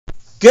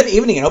Good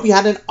evening, and hope you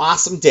had an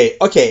awesome day.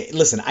 Okay,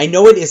 listen, I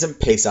know it isn't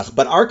Pesach,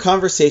 but our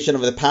conversation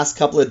over the past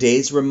couple of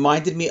days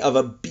reminded me of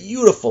a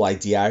beautiful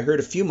idea I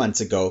heard a few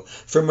months ago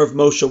from Rav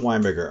Moshe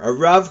Weinberger, a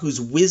Rav whose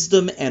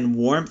wisdom and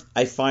warmth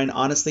I find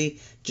honestly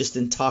just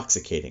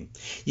intoxicating.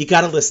 You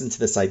got to listen to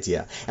this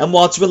idea. And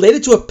while it's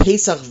related to a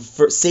Pesach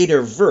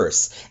Seder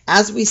verse,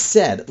 as we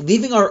said,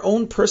 leaving our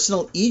own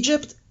personal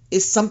Egypt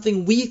is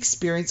something we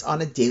experience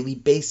on a daily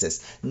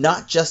basis,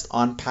 not just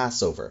on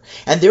Passover.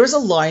 And there is a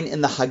line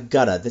in the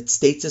Haggadah that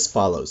states as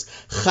follows: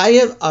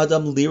 Chayev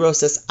Adam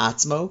liros es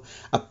atzmo,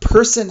 a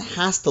person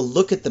has to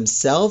look at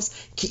themselves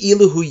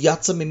ki'ilu hu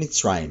yatsa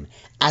mimitzrayim,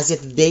 as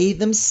if they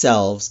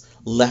themselves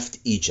left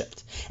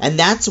Egypt. And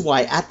that's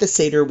why at the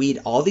Seder we eat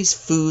all these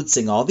foods,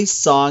 sing all these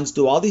songs,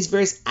 do all these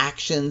various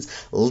actions,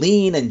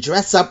 lean and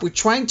dress up. We're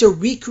trying to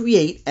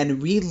recreate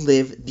and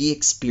relive the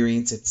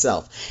experience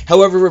itself.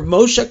 However, Rav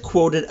Moshe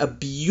quoted a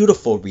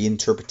beautiful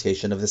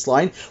reinterpretation of this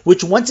line,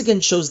 which once again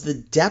shows the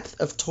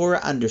depth of Torah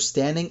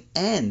understanding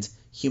and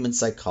human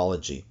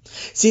psychology.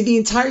 See, the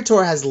entire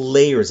Torah has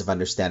layers of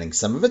understanding.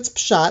 Some of it's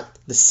pshat,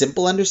 the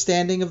simple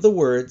understanding of the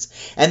words,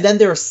 and then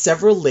there are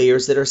several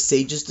layers that our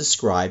sages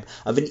describe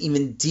of an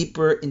even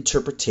deeper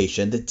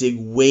interpretation that dig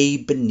way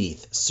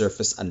beneath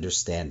surface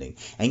understanding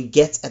and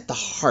gets at the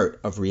heart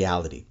of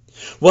reality.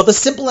 Well, the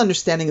simple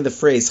understanding of the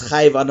phrase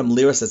Chayev Adam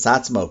liros es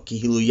atzmo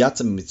ki'ilu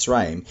yatsa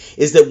mimitzrayim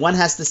is that one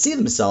has to see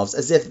themselves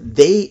as if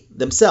they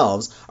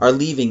themselves are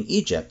leaving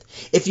Egypt.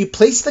 If you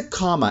place the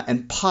comma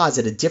and pause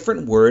at a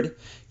different word,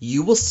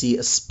 you will see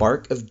a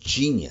spark of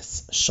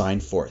genius shine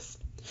forth.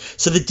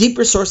 So the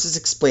deeper sources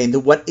explain that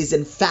what is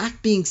in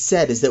fact being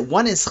said is that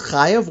one is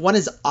chayav, one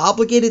is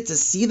obligated to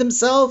see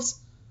themselves,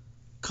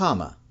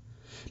 comma,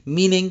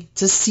 meaning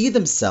to see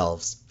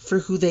themselves for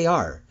who they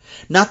are.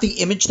 Not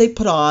the image they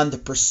put on, the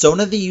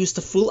persona they use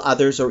to fool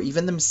others or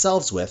even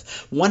themselves with.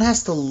 One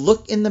has to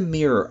look in the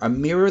mirror, a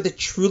mirror that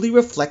truly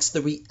reflects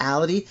the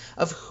reality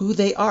of who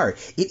they are.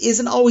 It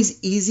isn't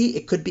always easy,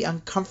 it could be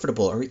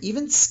uncomfortable or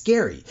even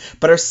scary.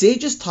 But our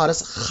sages taught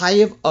us,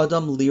 Chayev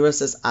Adam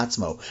liros es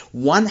atzmo.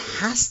 One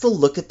has to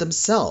look at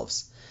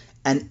themselves.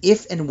 And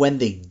if and when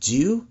they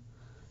do,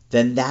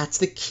 then that's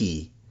the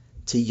key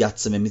to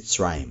Yatsa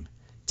Mimitzrayim,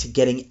 to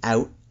getting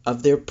out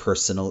of their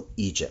personal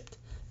Egypt.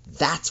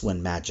 That's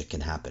when magic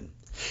can happen.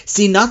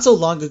 See, not so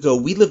long ago,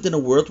 we lived in a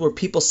world where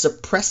people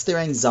suppressed their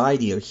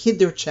anxiety or hid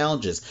their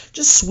challenges,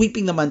 just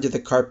sweeping them under the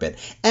carpet.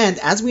 And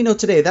as we know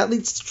today, that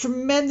leads to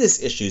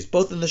tremendous issues,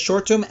 both in the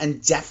short term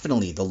and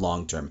definitely the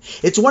long term.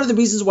 It's one of the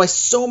reasons why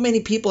so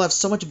many people have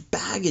so much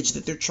baggage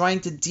that they're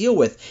trying to deal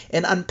with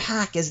and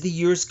unpack as the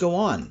years go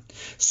on.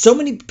 So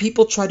many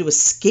people try to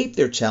escape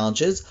their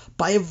challenges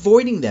by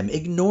avoiding them,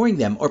 ignoring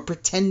them, or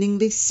pretending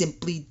they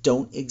simply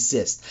don't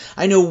exist.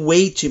 I know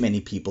way too many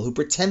people who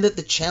pretend that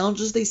the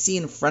challenges they see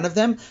in front of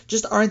them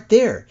just aren't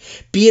there,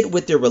 be it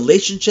with their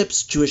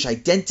relationships, Jewish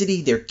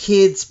identity, their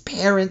kids,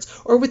 parents,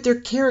 or with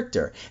their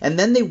character, and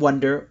then they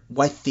wonder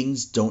why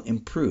things don't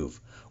improve,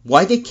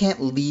 why they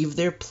can't leave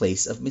their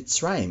place of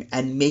Mitzrayim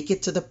and make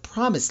it to the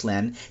promised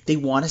land they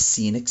want to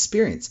see and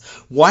experience,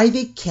 why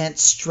they can't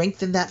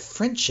strengthen that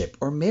friendship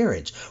or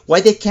marriage,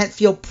 why they can't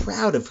feel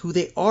proud of who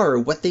they are or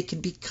what they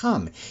can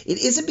become. It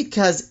isn't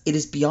because it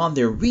is beyond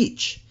their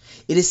reach.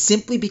 It is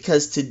simply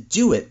because to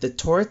do it, the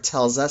Torah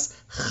tells us,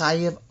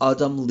 Chayev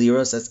Adam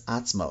liros es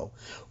atzmo.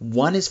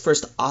 One is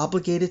first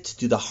obligated to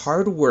do the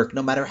hard work,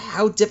 no matter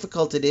how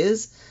difficult it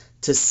is,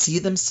 to see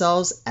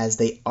themselves as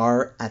they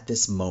are at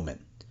this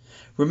moment.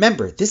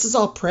 Remember, this is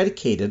all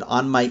predicated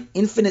on my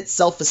infinite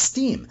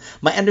self-esteem,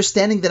 my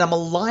understanding that I'm a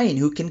lion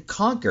who can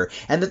conquer,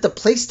 and that the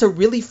place to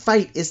really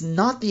fight is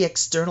not the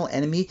external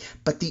enemy,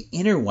 but the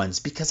inner ones,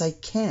 because I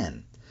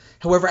can.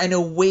 However, I know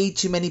way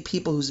too many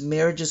people whose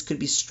marriages could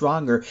be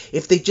stronger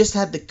if they just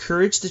had the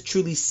courage to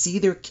truly see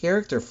their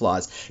character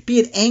flaws, be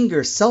it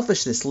anger,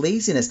 selfishness,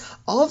 laziness.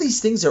 All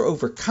these things are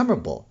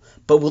overcomable,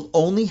 but will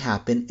only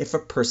happen if a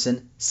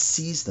person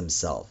sees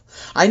themselves.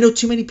 I know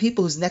too many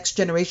people whose next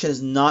generation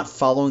is not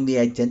following the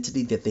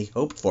identity that they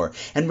hoped for,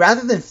 and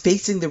rather than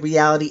facing the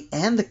reality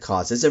and the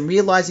causes and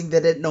realizing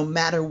that no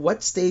matter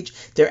what stage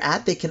they're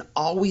at, they can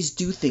always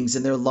do things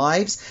in their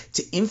lives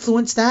to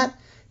influence that,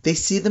 they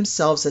see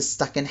themselves as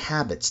stuck in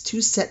habits,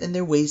 too set in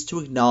their ways to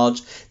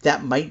acknowledge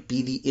that might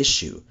be the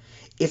issue.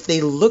 If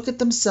they look at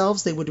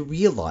themselves, they would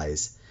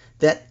realize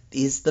that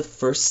is the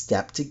first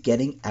step to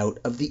getting out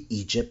of the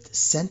Egypt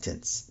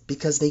sentence,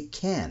 because they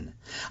can.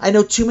 I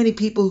know too many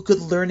people who could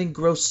learn and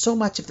grow so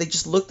much if they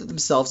just looked at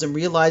themselves and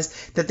realized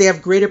that they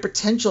have greater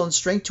potential and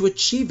strength to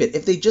achieve it,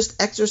 if they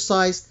just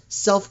exercised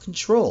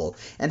self-control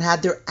and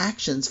had their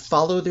actions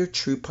follow their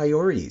true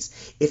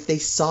priorities, if they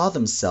saw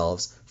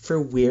themselves for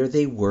where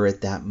they were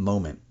at that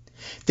moment.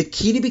 The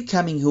key to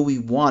becoming who we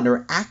want,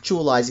 or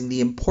actualizing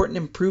the important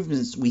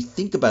improvements we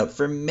think about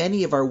for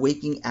many of our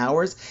waking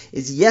hours,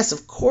 is yes,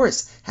 of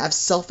course, have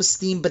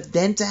self-esteem, but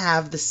then to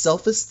have the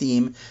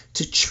self-esteem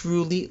to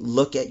truly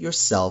look at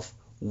yourself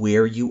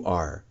where you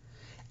are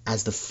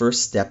as the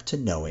first step to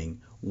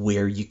knowing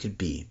where you could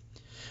be.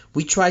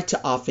 We try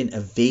to often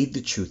evade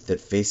the truth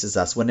that faces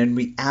us when in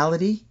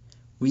reality,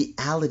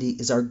 Reality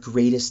is our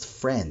greatest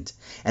friend,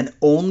 and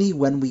only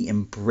when we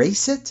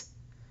embrace it,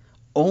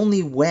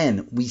 only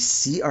when we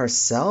see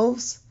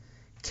ourselves,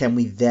 can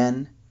we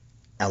then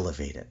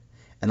elevate it.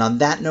 And on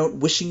that note,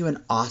 wishing you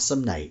an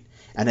awesome night,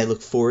 and I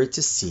look forward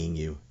to seeing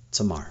you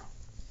tomorrow.